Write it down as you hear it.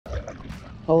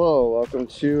Hello, welcome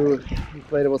to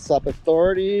Inflatable Sup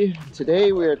Authority.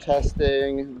 Today we are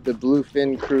testing the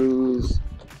Bluefin Cruise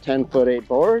 10'8"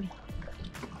 board.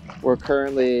 We're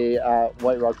currently at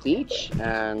White Rock Beach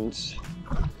and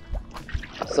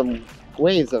some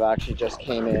waves have actually just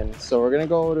came in. So we're gonna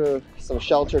go to some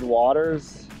sheltered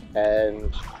waters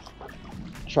and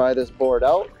try this board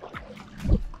out.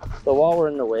 But while we're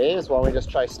in the waves, why don't we just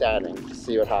try standing to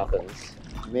see what happens.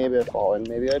 Maybe I fall in,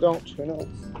 maybe I don't, who knows?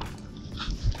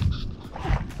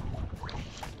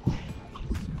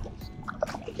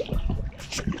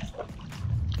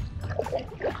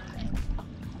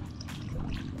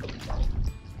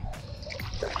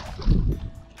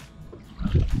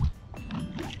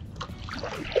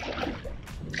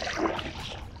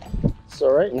 So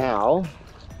right now,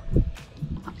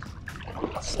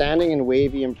 standing in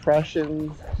wavy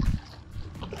impressions,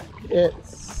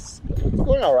 it's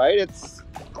going all right.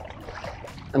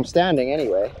 I'm standing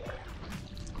anyway.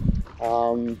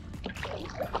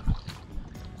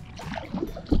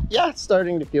 Yeah, it's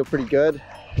starting to feel pretty good.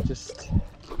 Just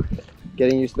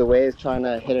getting used to the waves, trying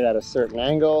to hit it at a certain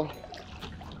angle.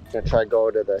 Gonna try to go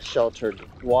to the sheltered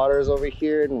waters over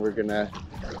here, and we're gonna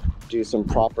do some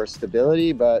proper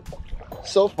stability, but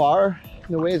so far,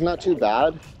 the wave's not too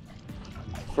bad.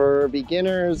 For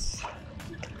beginners,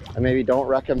 I maybe don't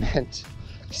recommend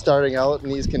starting out in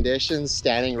these conditions,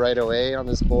 standing right away on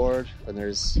this board when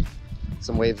there's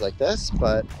some waves like this,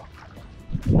 but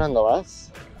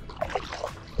nonetheless,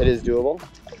 it is doable.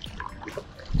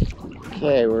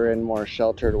 Okay, we're in more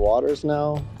sheltered waters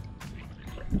now.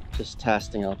 Just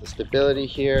testing out the stability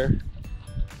here.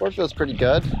 Board feels pretty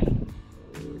good.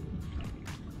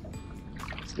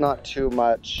 Not too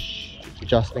much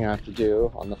adjusting I have to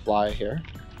do on the fly here.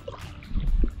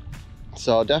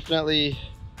 So definitely,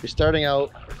 if you're starting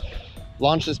out,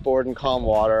 launch this board in calm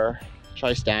water,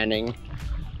 try standing.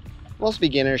 Most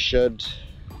beginners should,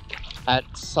 at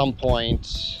some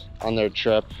point on their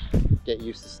trip, get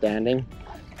used to standing.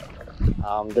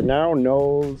 The narrow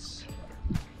nose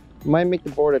might make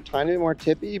the board a tiny bit more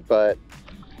tippy, but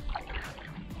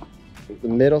the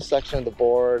middle section of the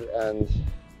board and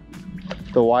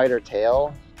the wider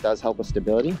tail does help with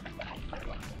stability.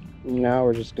 Now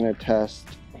we're just going to test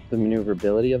the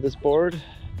maneuverability of this board.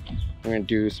 We're going to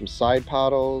do some side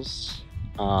paddles.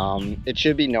 It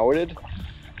should be noted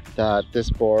that this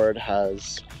board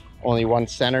has only one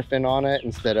center fin on it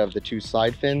instead of the two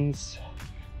side fins.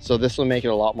 So this will make it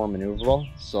a lot more maneuverable.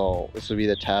 So this will be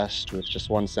the test with just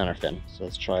one center fin. So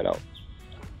let's try it out.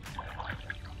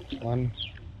 1,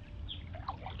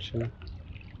 2,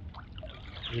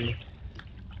 3,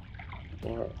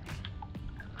 4,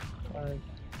 5,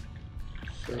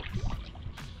 6,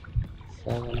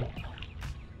 7,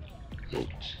 8,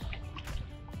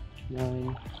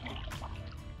 9,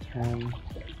 10,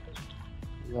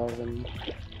 11,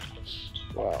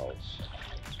 12.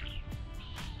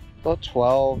 About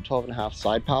 12 and a half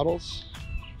side paddles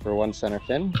for one center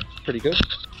fin. Pretty good.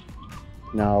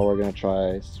 Now we're gonna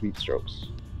try sweep strokes.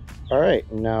 All right,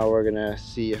 now we're gonna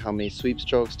see how many sweep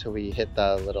strokes till we hit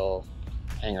that little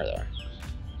hanger there.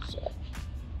 So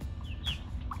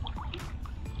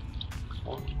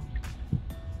 1,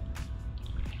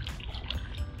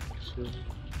 2,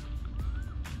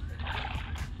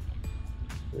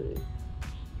 3,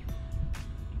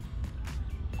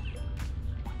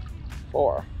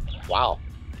 4. Wow,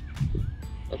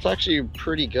 that's actually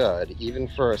pretty good, even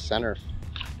for a center,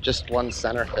 just one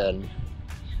center fin.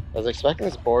 I was expecting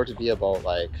this board to be about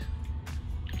like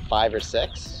 5 or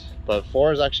 6, but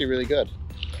 4 is actually really good.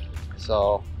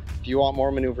 So if you want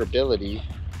more maneuverability,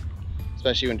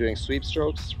 especially when doing sweep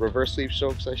strokes, reverse sweep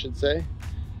strokes I should say,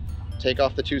 take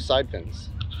off the two side fins.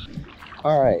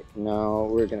 All right, now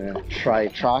we're gonna try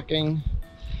tracking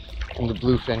in the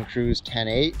Bluefin Cruise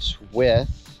 10'8"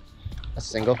 with a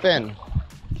single fin.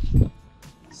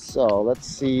 So let's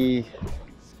see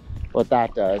what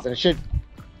that does. And it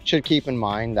should keep in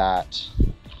mind that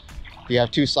if you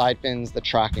have two side fins, the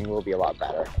tracking will be a lot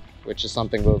better, which is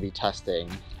something we'll be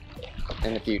testing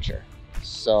in the future.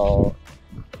 So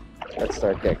let's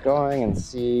get going and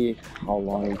see how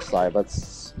long each side.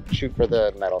 Let's shoot for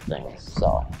the metal things.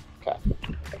 So, okay.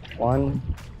 1,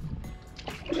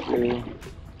 2,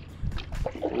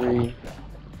 3,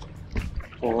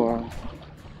 4,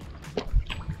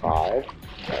 5.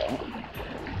 Okay.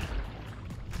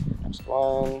 Next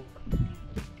one.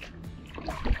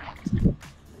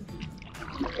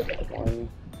 1,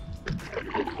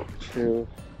 2,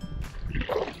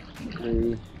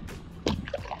 3,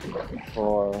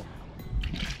 4,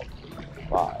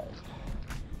 5.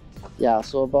 Yeah,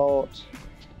 so about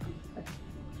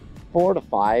 4 to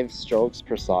 5 strokes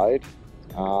per side.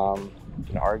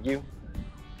 can argue.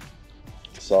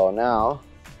 So now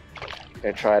I'm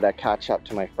gonna try to catch up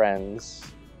to my friends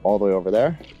all the way over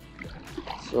there.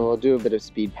 So we'll do a bit of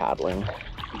speed paddling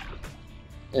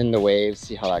in the waves,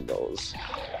 see how that goes.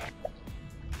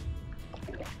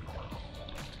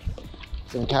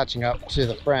 So I'm catching up to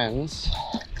the friends.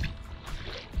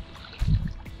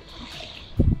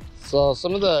 So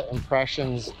some of the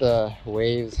impressions, the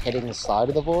waves hitting the side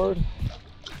of the board,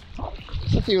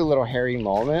 just a few little hairy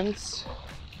moments.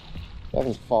 I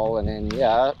haven't fallen in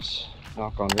yet,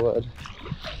 knock on wood.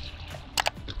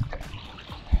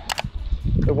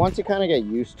 But once you kind of get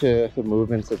used to the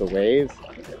movements of the waves,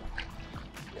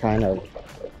 kind of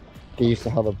get used to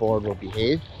how the board will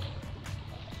behave.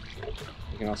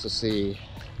 You can also see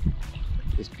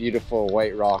this beautiful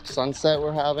white rock sunset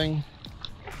we're having.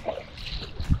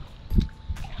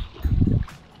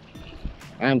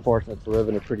 I'm fortunate to live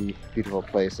in a pretty beautiful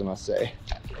place, I must say.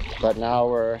 But now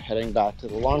we're heading back to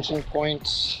the launching point.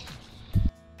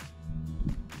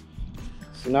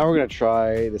 So now we're going to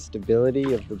try the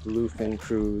stability of the Bluefin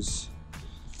Cruise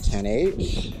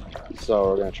 10.8. So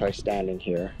we're going to try standing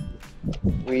here.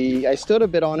 I stood a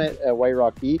bit on it at White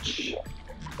Rock Beach,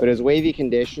 but it was wavy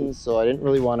conditions, so I didn't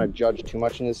really want to judge too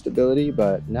much in the stability.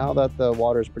 But now that the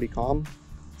water is pretty calm,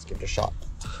 let's give it a shot.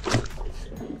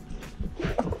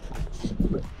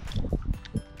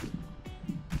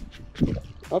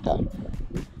 Okay.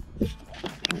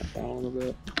 Down a little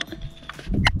bit.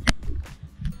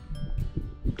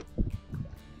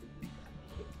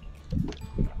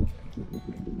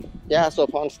 Yeah, so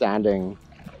upon standing,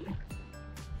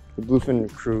 the Bluefin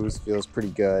Cruise feels pretty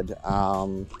good.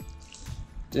 Didn't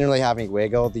really have any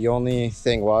wiggle. The only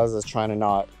thing was trying to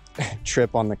not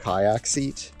trip on the kayak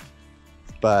seat,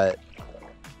 but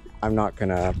I'm not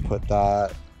gonna put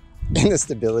that in the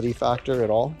stability factor at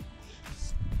all.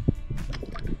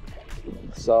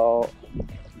 So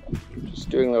just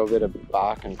doing a little bit of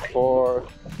back and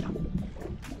forth.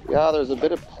 Yeah, there's a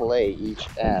bit of play each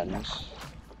end.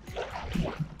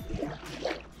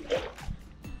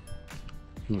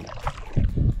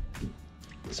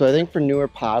 So I think for newer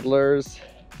paddlers,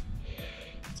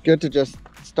 it's good to just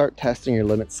start testing your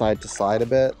limit side to side a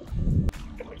bit.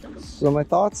 So my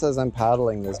thoughts as I'm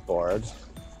paddling this board,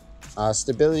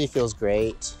 stability feels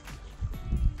great.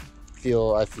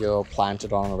 I feel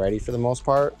planted on already for the most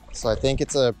part. So I think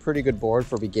it's a pretty good board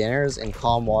for beginners in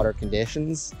calm water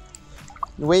conditions.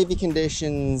 In wavy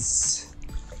conditions,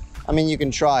 I mean, you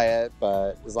can try it,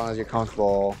 but as long as you're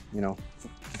comfortable, you know,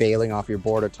 bailing off your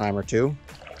board a time or two,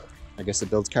 I guess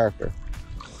it builds character.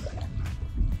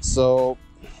 So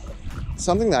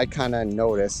something that I kind of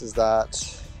notice is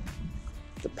that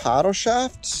the paddle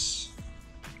shaft,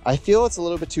 I feel it's a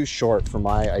little bit too short for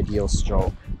my ideal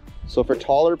stroke. So for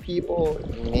taller people,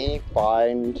 you may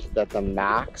find that the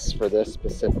max for this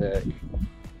specific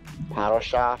paddle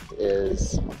shaft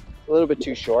is a little bit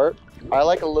too short. I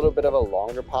like a little bit of a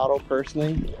longer paddle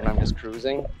personally when I'm just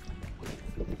cruising.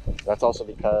 That's also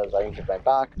because I injured my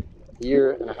back a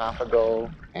year and a half ago,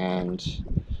 and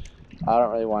I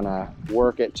don't really want to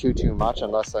work it too much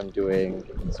unless I'm doing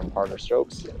some harder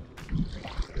strokes.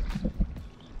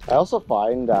 I also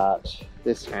find that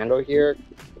this handle here,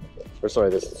 or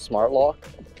sorry, this smart lock,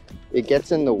 it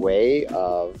gets in the way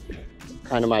of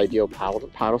kind of my ideal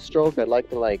paddle stroke. I'd like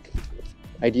to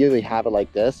ideally have it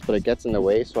like this, but it gets in the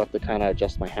way, so I have to kind of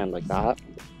adjust my hand like that.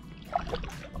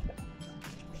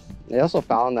 I also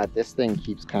found that this thing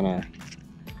keeps kind of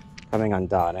coming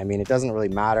undone. I mean, it doesn't really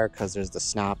matter because there's the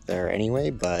snap there anyway,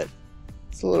 but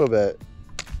it's a little bit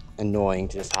annoying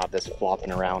to just have this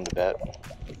flopping around a bit.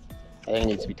 I think it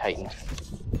needs to be tightened.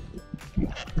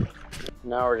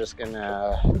 Now we're just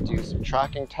gonna do some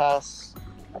tracking tests.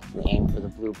 Aim for the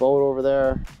blue boat over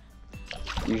there.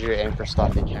 Usually aim for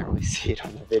stuff you can't really see it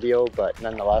on the video, but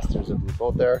nonetheless, there's a blue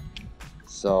boat there.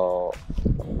 So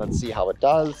let's see how it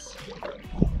does.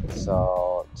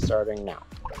 So starting now.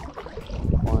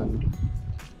 1,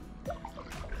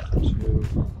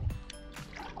 2,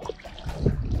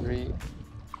 3,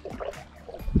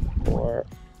 4,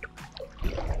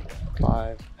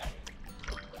 5,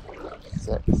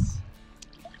 6,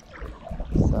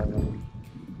 7.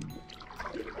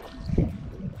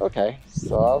 Okay,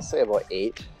 so I'll say about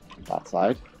 8 that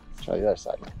side. Try the other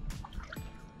side.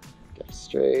 Get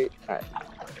straight. All right.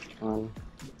 1,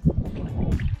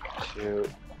 2,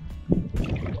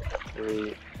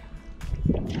 3,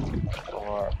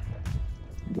 4,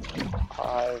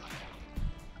 5,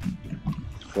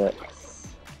 6,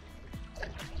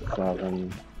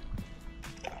 7,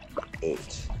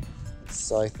 8.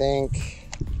 So I think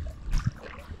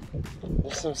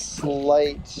there's some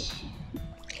slight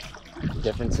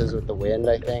differences with the wind,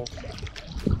 I think.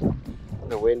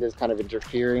 The wind is kind of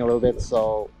interfering a little bit,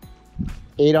 so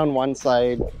 8 on one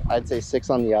side, I'd say 6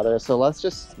 on the other. So let's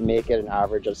just make it an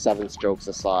average of 7 strokes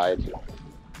a side,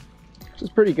 which is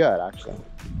pretty good actually.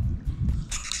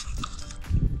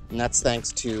 And that's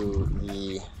thanks to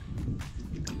the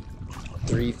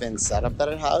 3-fin setup that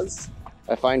it has.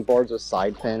 I find boards with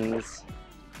side fins,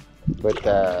 with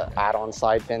the add-on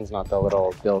side fins, not the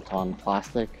little built-on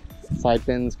plastic side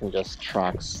fins, can just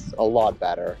track a lot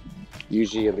better.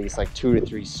 Usually at least like 2 to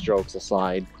 3 strokes a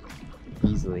side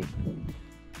easily.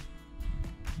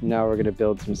 Now we're gonna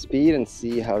build some speed and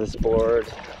see how this board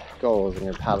goes when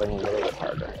you're paddling a little bit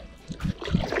harder.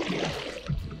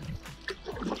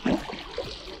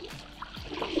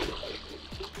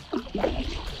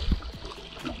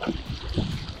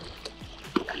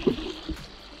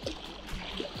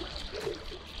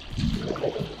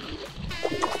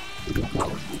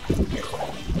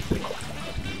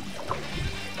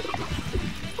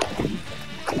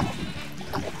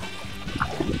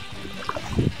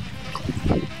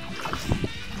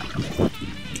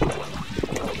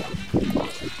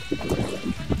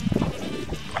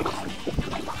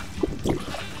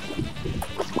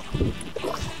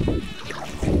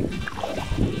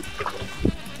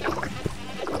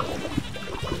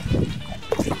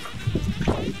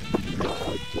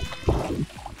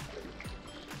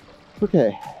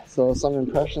 Okay, so some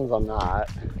impressions on that.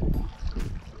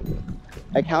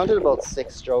 I counted about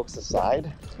 6 strokes a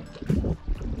side.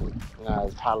 And I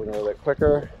was paddling a little bit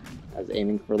quicker. I was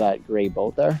aiming for that gray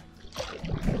boat there.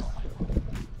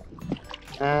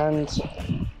 And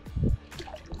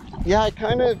yeah, I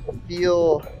kind of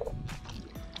feel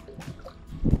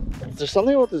there's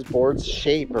something about this board's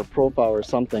shape or profile or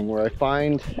something where I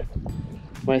find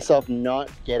myself not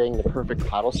getting the perfect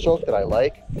paddle stroke that I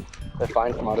like. I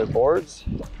find from other boards.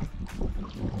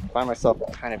 I find myself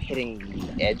kind of hitting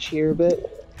the edge here a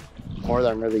bit more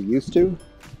than I'm really used to.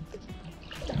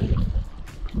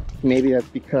 Maybe that's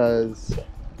because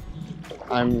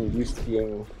I'm used to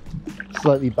being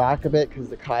slightly back a bit because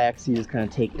the kayak seat is kind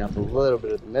of taking up a little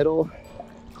bit of the middle.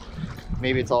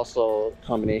 Maybe it's also a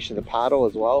combination of the paddle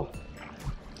as well.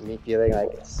 Me feeling like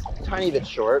it's a tiny bit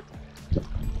short.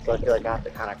 So I feel like I have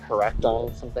to kind of correct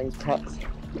on some things perhaps.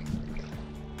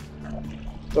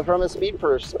 So from a speed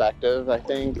perspective, I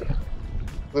think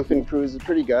Bluefin Cruise is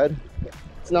pretty good.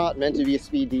 It's not meant to be a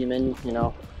speed demon, you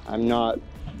know. I'm not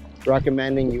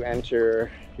recommending you enter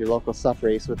your local sup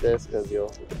race with this because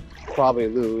you'll probably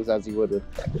lose as you would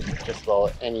with just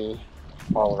about any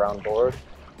all-around board.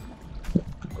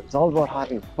 But it's all about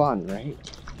having fun, right?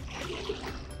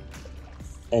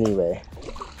 Anyway.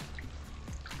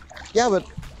 Yeah, but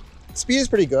speed is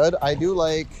pretty good. I do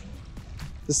like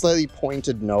the slightly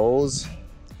pointed nose.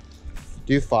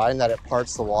 Do find that it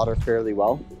parts the water fairly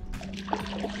well.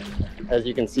 As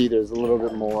you can see, there's a little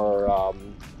bit more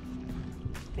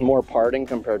more parting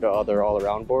compared to other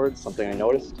all-around boards, something I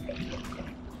noticed.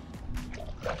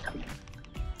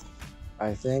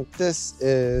 I think this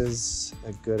is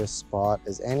as good a spot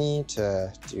as any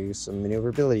to do some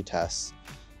maneuverability tests.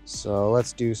 So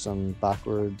let's do some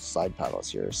backward side paddles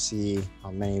here, see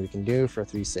how many we can do for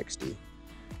 360.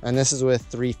 And this is with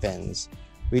 3 fins.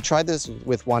 We tried this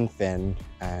with 1 fin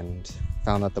and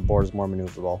found that the board is more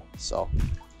maneuverable. So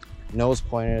nose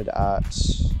pointed at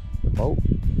the boat,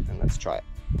 and let's try it.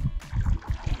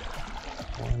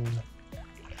 1,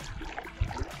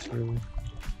 2,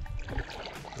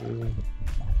 3,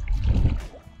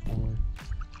 4,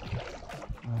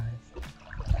 5,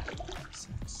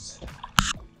 6,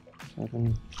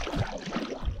 7,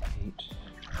 8,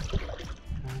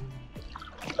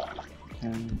 9,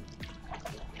 10,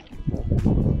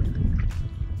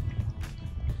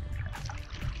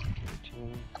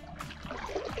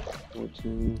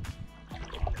 14.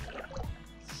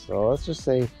 So let's just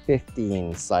say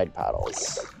 15 side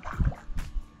paddles.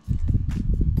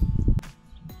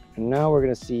 And now we're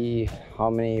going to see how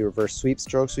many reverse sweep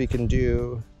strokes we can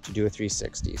do to do a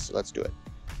 360. So let's do it.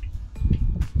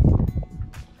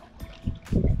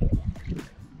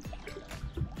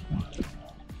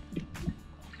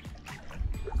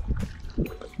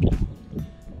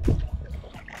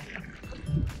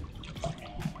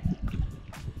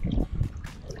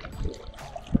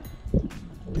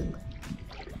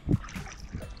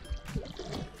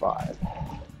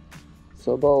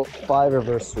 So about 5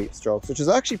 reverse sweep strokes, which is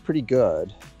actually pretty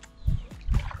good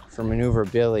for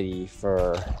maneuverability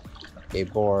for a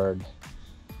board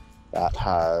that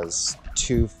has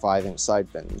 2 5-inch side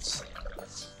fins.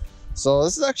 So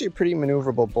this is actually a pretty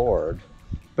maneuverable board,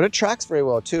 but it tracks very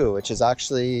well too, which is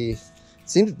actually, it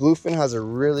seems Bluefin has a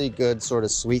really good sort of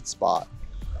sweet spot.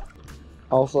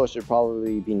 Also, it should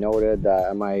probably be noted that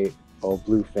I might owe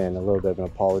Bluefin a little bit of an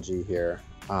apology here.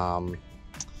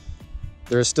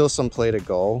 There's still some play to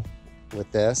go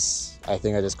with this. I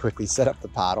think I just quickly set up the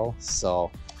paddle,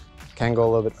 so can go a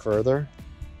little bit further.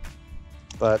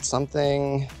 But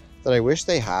something that I wish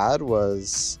they had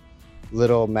was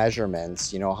little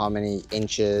measurements, you know, how many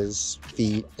inches,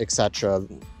 feet, etc.,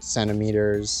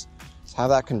 centimeters. Have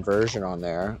that conversion on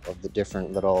there of the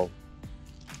different little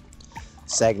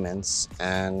segments,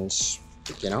 and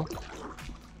you know,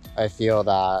 I feel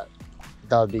that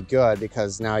would be good,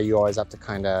 because now you always have to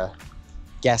kind of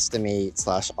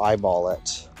guesstimate / eyeball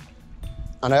it.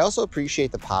 And I also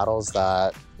appreciate the paddles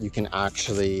that you can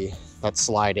actually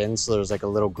slide in, so there's like a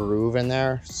little groove in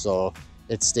there, so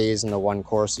it stays in the one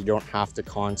course. You don't have to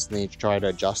constantly try to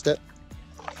adjust it.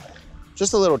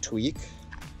 Just a little tweak,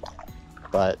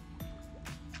 but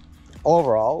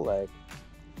overall, like,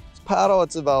 this paddle,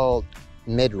 it's about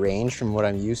mid-range from what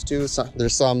I'm used to. So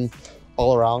there's some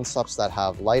all-around subs that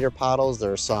have lighter paddles.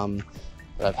 There are some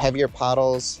that have heavier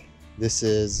paddles. This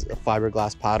is a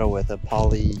fiberglass paddle with a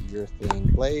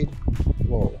polyurethane blade.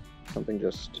 Whoa, something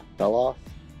just fell off.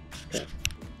 Okay.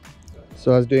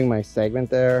 So I was doing my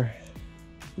segment there.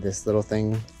 This little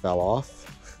thing fell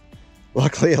off.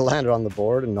 Luckily, it landed on the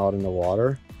board and not in the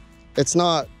water. It's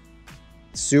not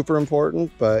super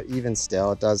important, but even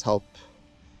still, it does help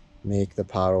make the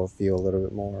paddle feel a little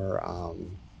bit more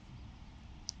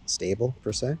stable,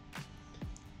 per se.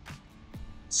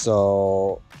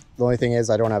 So the only thing is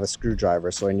I don't have a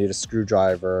screwdriver, so I need a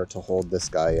screwdriver to hold this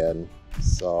guy in.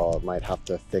 So I might have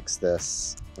to fix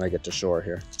this when I get to shore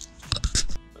here.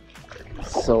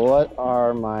 So what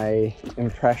are my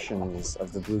impressions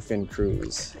of the Bluefin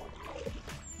Cruise?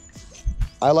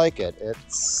 I like it.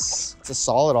 It's a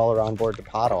solid all-around board to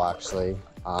paddle, actually.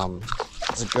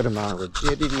 It's a good amount of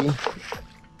rigidity.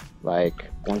 Like,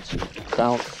 once you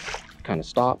bounce, it kind of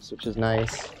stops, which is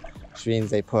nice. Which means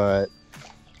they put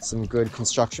some good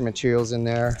construction materials in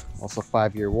there. Also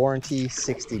 5-year warranty,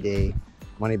 60-day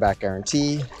money-back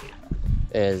guarantee.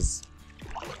 Is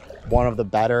one of the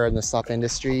better in the SUP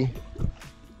industry.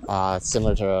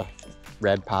 Similar to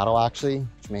Red Paddle, actually,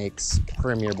 which makes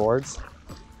premier boards.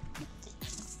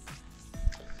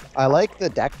 I like the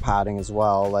deck padding as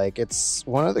well. Like, it's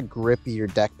one of the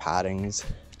grippier deck paddings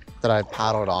that I've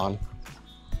paddled on,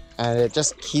 and it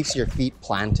just keeps your feet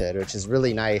planted, which is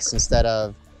really nice, instead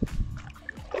of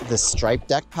the striped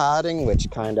deck padding, which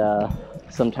kind of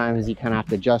sometimes you kind of have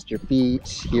to adjust your feet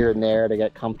here and there to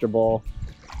get comfortable.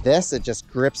 This, it just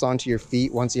grips onto your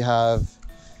feet. Once you have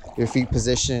your feet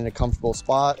positioned in a comfortable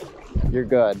spot, you're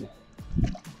good.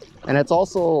 And it's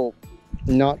also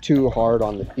not too hard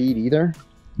on the feet either.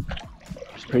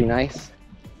 It's pretty nice.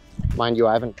 Mind you,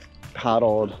 I haven't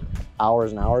paddled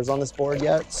hours and hours on this board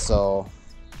yet, so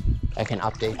I can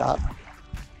update that.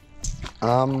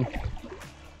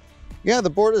 Yeah, the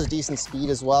board is decent speed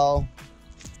as well.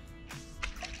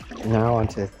 Now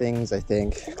onto things I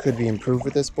think could be improved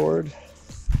with this board.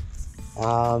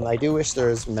 I do wish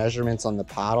there's measurements on the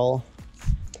paddle,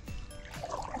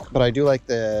 but I do like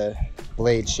the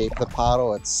blade shape of the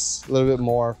paddle. It's a little bit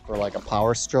more for like a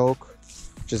power stroke,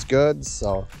 which is good.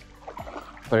 So,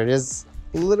 but it is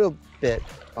a little bit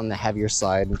on the heavier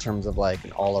side in terms of like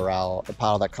an all-around, a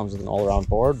paddle that comes with an all-around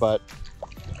board. But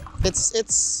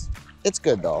it's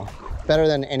good though, better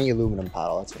than any aluminum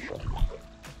paddle, that's for sure.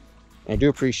 And I do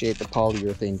appreciate the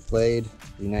polyurethane blade,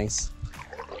 be nice.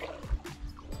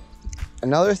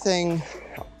 Another thing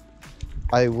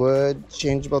I would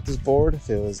change about this board, if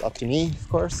it was up to me, of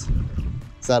course,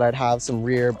 is that I'd have some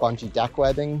rear bungee deck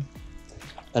webbing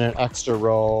and an extra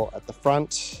row at the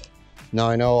front. Now,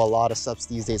 I know a lot of SUPs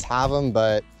these days have them,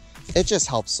 but it just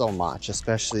helps so much,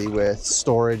 especially with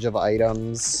storage of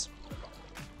items.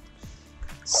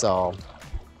 So,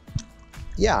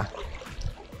 yeah.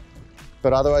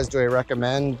 But otherwise, do I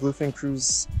recommend Bluefin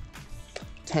Cruise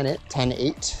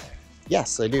 10.8?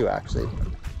 Yes, I do actually.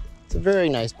 It's a very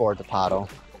nice board to paddle,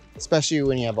 especially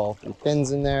when you have all 3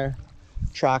 fins in there.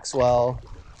 Tracks well,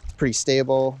 pretty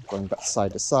stable, going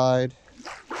side to side,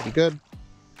 pretty good.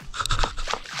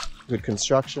 Good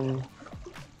construction.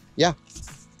 Yeah,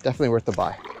 definitely worth the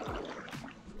buy.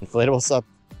 Inflatable SUP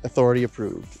authority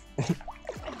approved.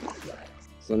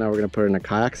 So now we're gonna put in a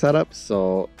kayak setup.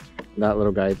 So that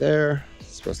little guy there is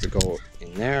supposed to go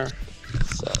in there.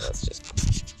 So let's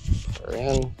just put her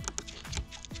in.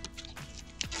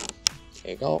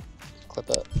 There you go,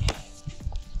 clip it.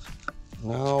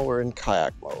 Now we're in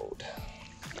kayak mode.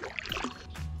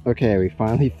 Okay, we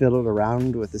finally fiddled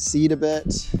around with the seat a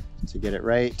bit to get it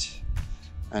right.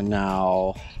 And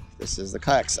now this is the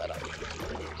kayak setup.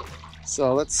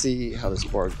 So let's see how this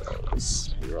board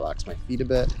goes. Let me relax my feet a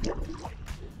bit.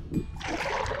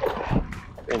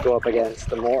 And go up against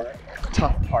the more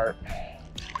tough part.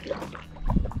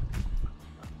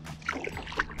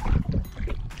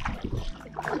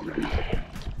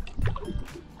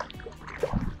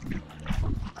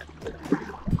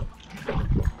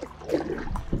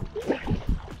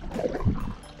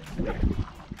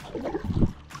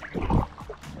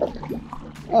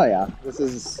 Oh yeah, this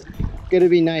is gonna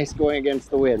be nice going against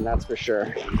the wind, that's for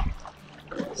sure.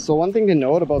 So one thing to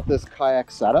note about this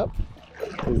kayak setup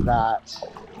is that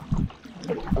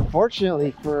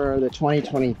unfortunately for the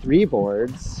 2023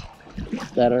 boards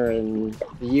that are in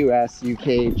the US,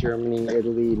 UK, Germany,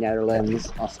 Italy, Netherlands,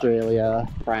 Australia,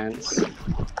 France,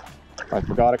 if I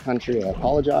forgot a country, I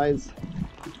apologize.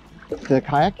 The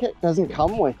kayak kit doesn't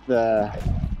come with the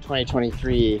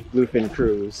 2023 Bluefin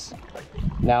Cruise.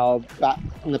 Now, back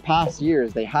in the past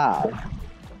years, they have.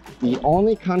 The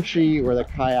only country where the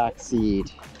kayak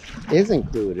seat is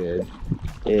included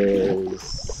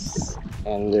is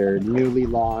in their newly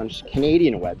launched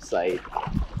Canadian website.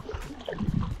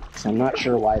 So I'm not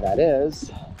sure why that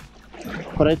is,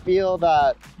 but I feel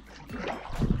that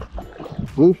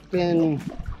Bluefin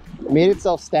made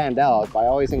itself stand out by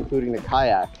always including the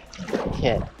kayak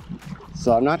kit.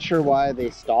 So I'm not sure why they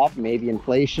stopped. Maybe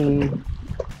inflation.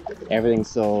 Everything's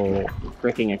so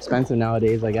freaking expensive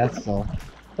nowadays, I guess, so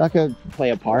that could play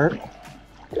a part.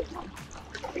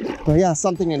 But yeah,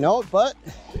 something to note. But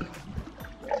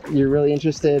if you're really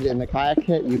interested in the kayak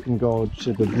kit, you can go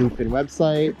to the Bluefin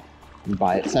website and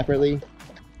buy it separately.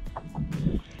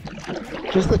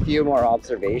 Just a few more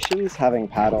observations, having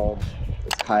paddled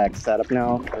this kayak setup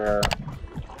now for,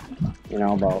 you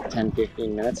know, about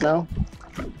 10-15 minutes now.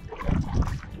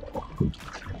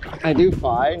 I do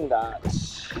find that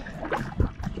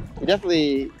you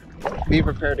definitely be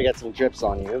prepared to get some drips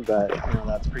on you, but you know,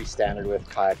 that's pretty standard with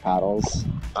kayak paddles.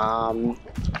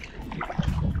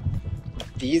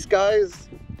 These guys,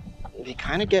 they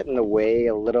kind of get in the way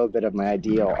a little bit of my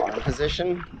ideal arm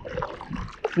position.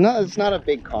 No, it's not a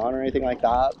big con or anything like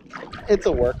that. It's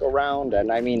a workaround,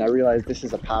 and I mean, I realize this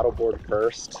is a paddleboard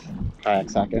first, kayak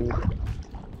second.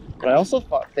 But I also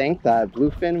think that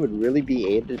Bluefin would really be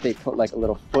aided if they put like a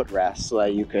little footrest so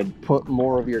that you could put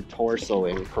more of your torso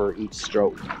in for each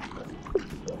stroke.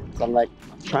 So I'm like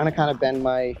trying to kind of bend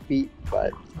my feet,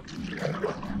 but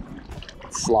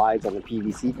it slides on the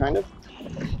PVC kind of.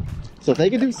 So if they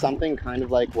could do something kind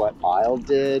of like what Isle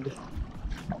did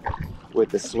with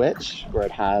the Switch, where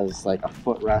it has like a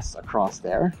footrest across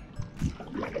there,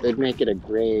 they'd make it a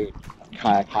great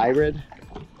kayak hybrid.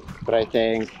 But I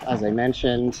think, as I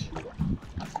mentioned,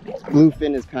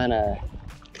 Bluefin is kind of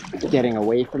getting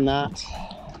away from that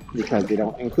because they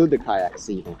don't include the kayak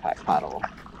seat and kayak paddle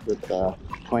with the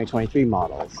 2023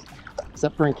 models,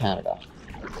 except for in Canada.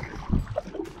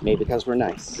 Maybe because we're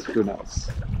nice, who knows?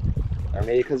 Or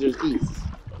maybe because there's geese,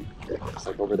 just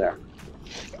like over there.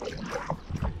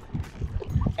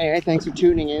 Anyway, thanks for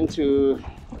tuning in to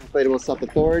Inflatable Sup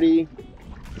Authority.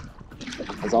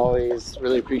 As always,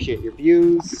 really appreciate your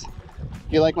views.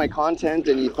 If you like my content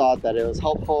and you thought that it was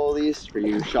helpful, at least for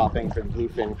you shopping for the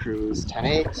Bluefin Cruise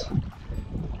 10.8,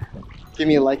 give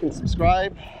me a like and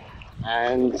subscribe,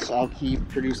 and I'll keep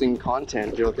producing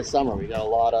content throughout the summer. We got a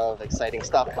lot of exciting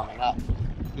stuff coming up,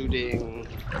 including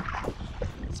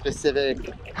a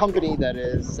specific company that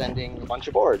is sending a bunch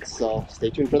of boards, so stay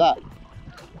tuned for that.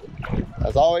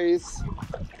 As always,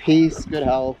 peace, good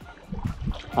health,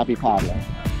 happy paddling.